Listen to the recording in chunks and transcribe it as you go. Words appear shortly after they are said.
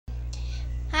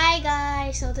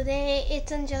guys, so today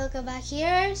it's Angelica back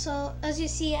here. So as you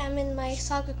see, I'm in my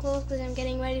soccer clothes because I'm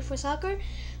getting ready for soccer.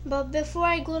 But before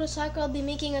I go to soccer, I'll be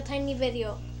making a tiny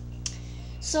video.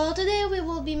 So today we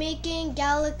will be making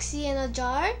Galaxy in a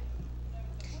jar.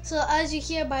 So as you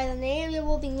hear by the name, we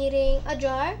will be needing a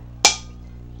jar,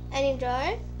 any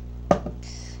jar,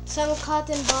 some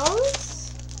cotton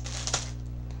balls,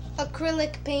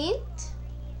 acrylic paint,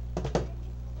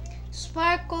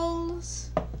 sparkles,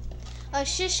 a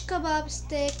shish kebab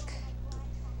stick,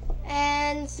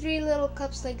 and 3 little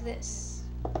cups like this.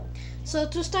 So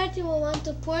to start, you will want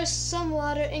to pour some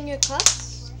water in your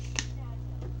cups.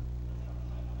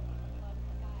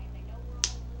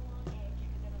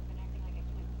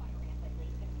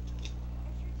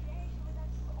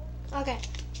 Okay,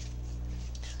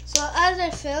 so as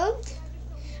they're filled,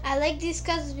 I like these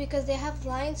cups because they have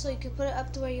lines so you can put it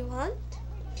up to where you want.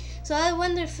 So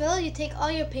when they're filled, you take all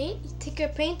your paint,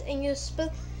 and you spill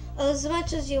as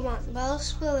much as you want. But I'll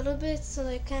spill a little bit so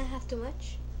that you can't have too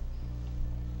much.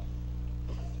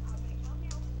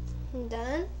 I'm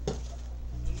done.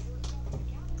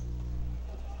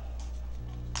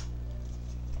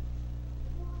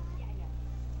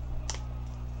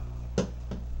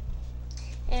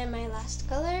 And my last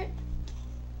color.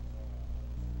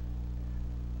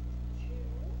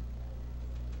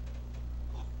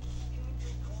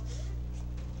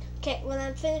 Okay, when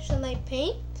I'm finished with my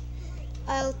paint,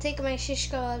 I'll take my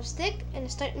shish kebab stick and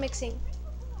start mixing.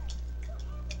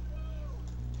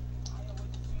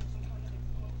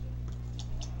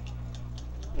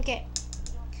 Okay,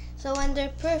 so when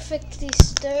they're perfectly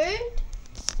stirred,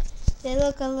 they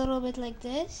look a little bit like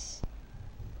this.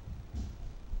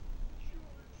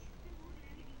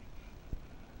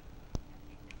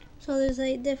 So there's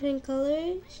like different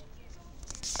colors.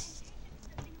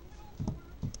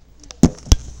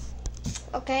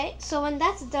 Okay, so when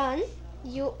that's done,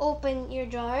 you open your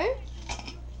jar.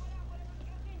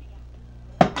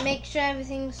 Make sure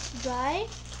everything's dry.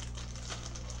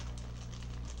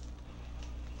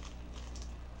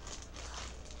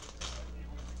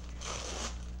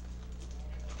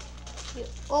 You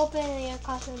open your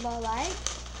cotton ball light.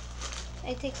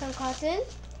 I take some cotton.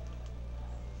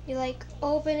 You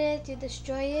open it, you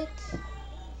destroy it.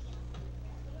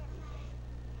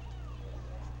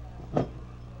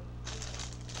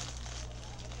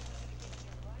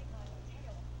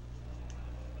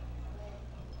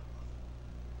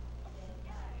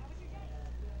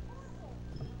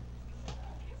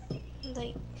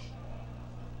 Like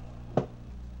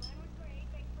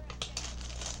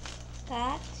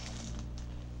that.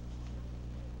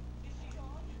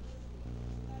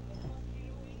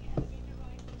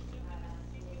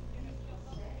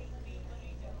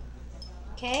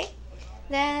 Okay,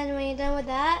 then when you're done with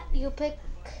that, you pick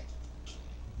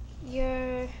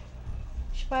your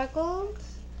sparkles.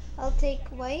 I'll take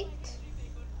white.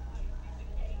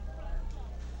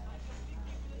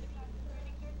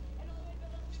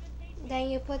 Then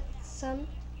you put some.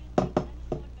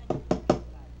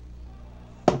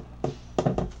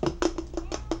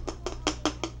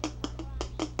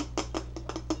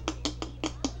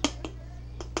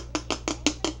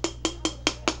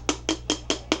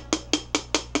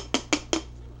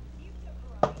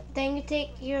 Then you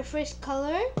take your first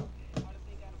color.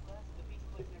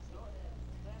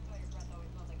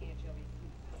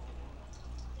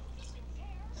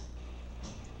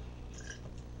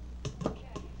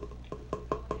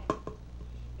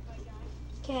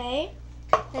 Okay,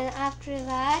 then after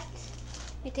that,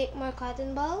 you take more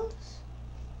cotton balls.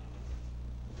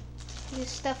 You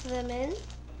stuff them in.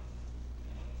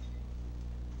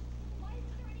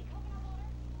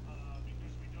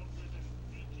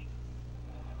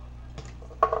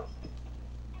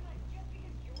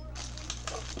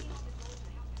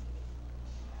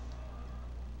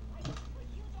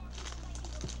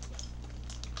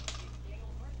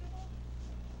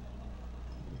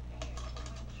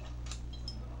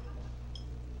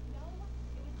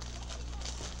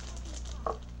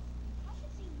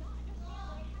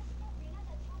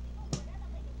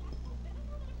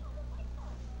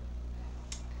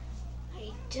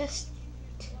 Just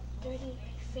dirty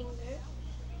my finger.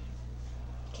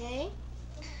 Okay,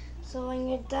 so when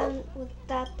you're done with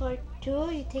that part too,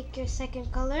 you take your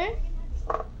second color.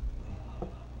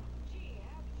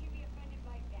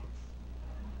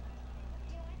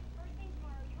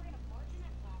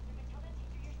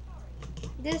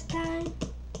 This time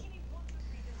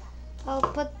I'll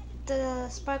put the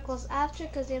sparkles after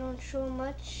because they don't show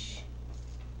much.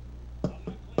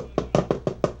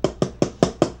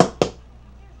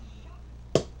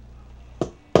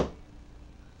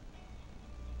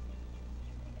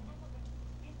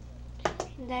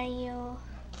 Then you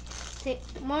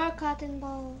take more cotton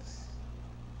balls.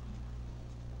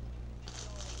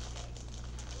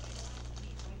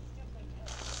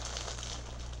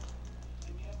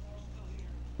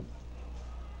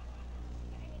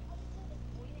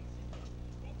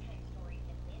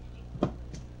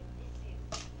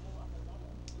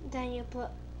 Then you put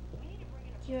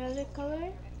your other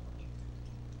color.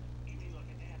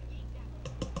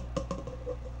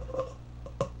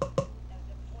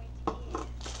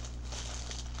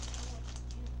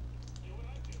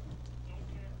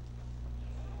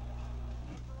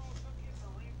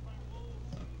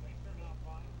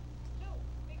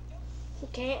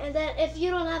 Okay, and then if you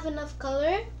don't have enough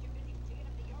color,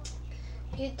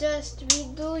 you just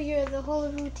redo the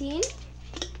whole routine.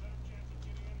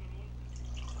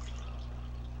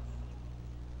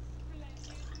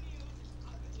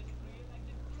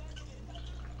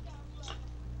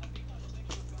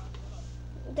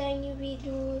 Then you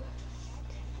redo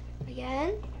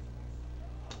again.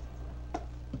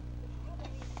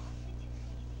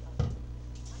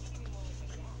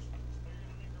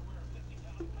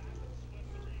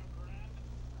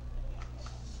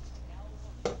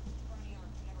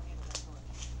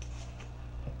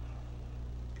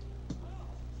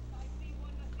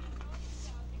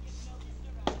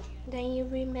 Then you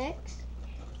remix.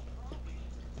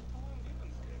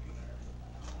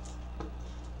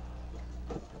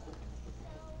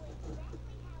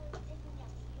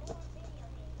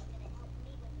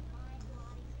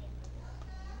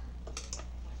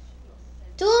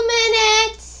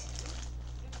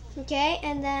 Okay,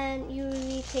 and then you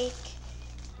retake.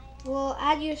 We'll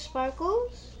add your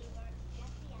sparkles.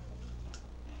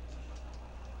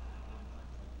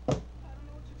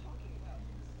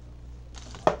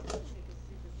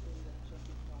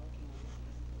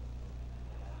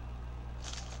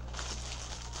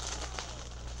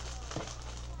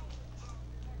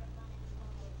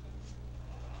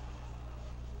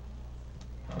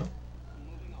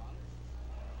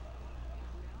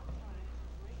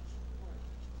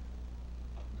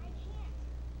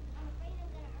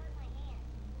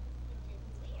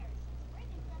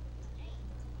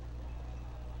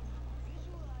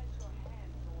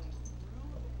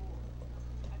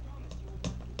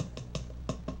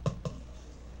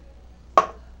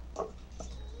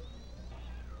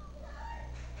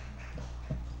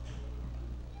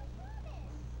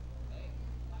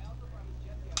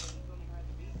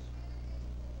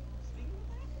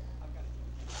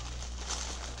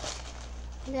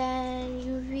 Then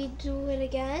you redo it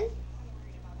again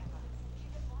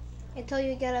until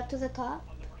you get up to the top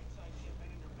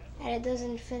and it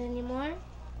doesn't fit anymore.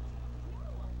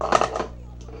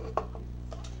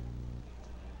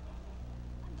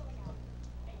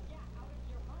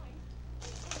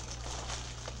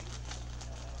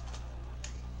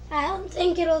 I don't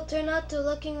think it'll turn out to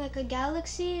looking like a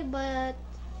galaxy, but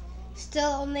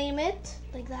still I'll name it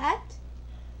like that.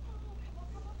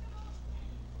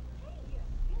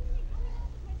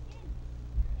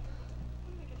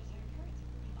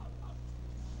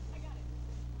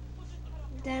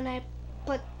 Then I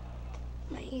put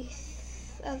my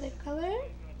other color.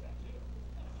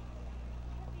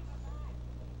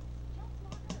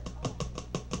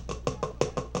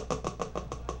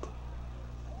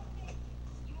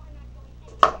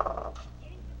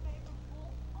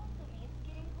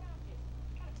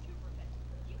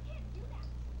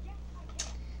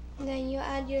 Then you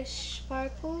add your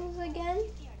sparkles again.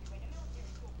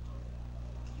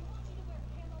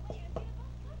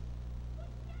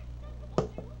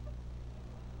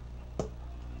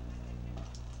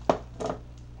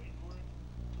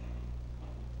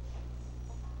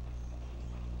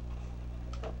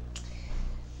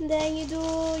 Then you do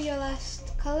your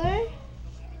last color.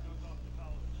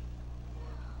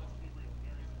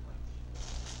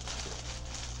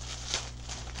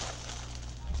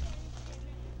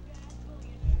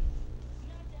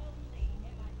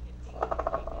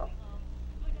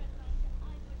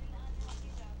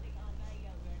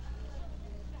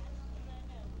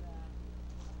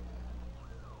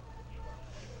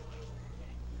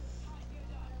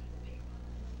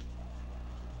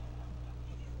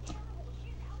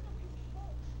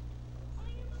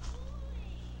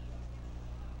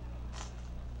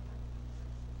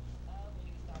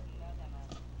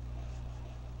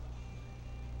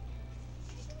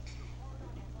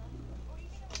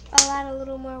 I'll add a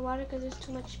little more water because there's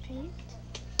too much paint.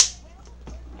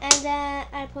 And then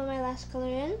I put my last color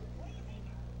in.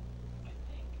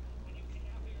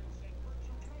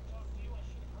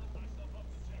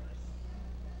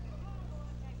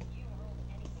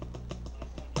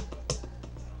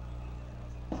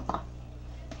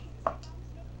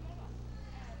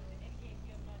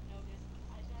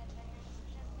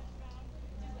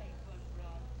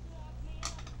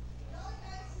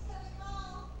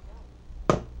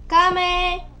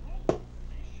 Mommy!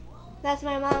 That's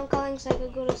my mom calling so I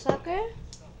could go to soccer.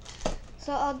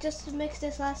 So I'll just mix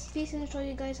this last piece and show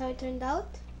you guys how it turned out.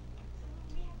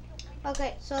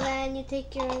 Okay, so then you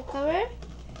take your cover,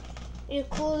 you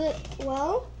cool it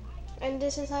well, and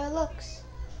this is how it looks.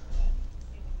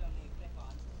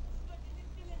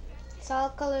 It's all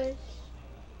colors.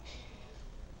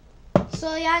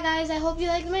 So yeah guys, I hope you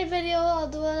liked my video. I'll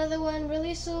do another one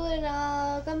really soon and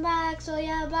I'll come back. So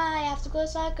yeah, bye. I have to go to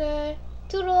soccer.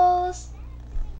 Toodles!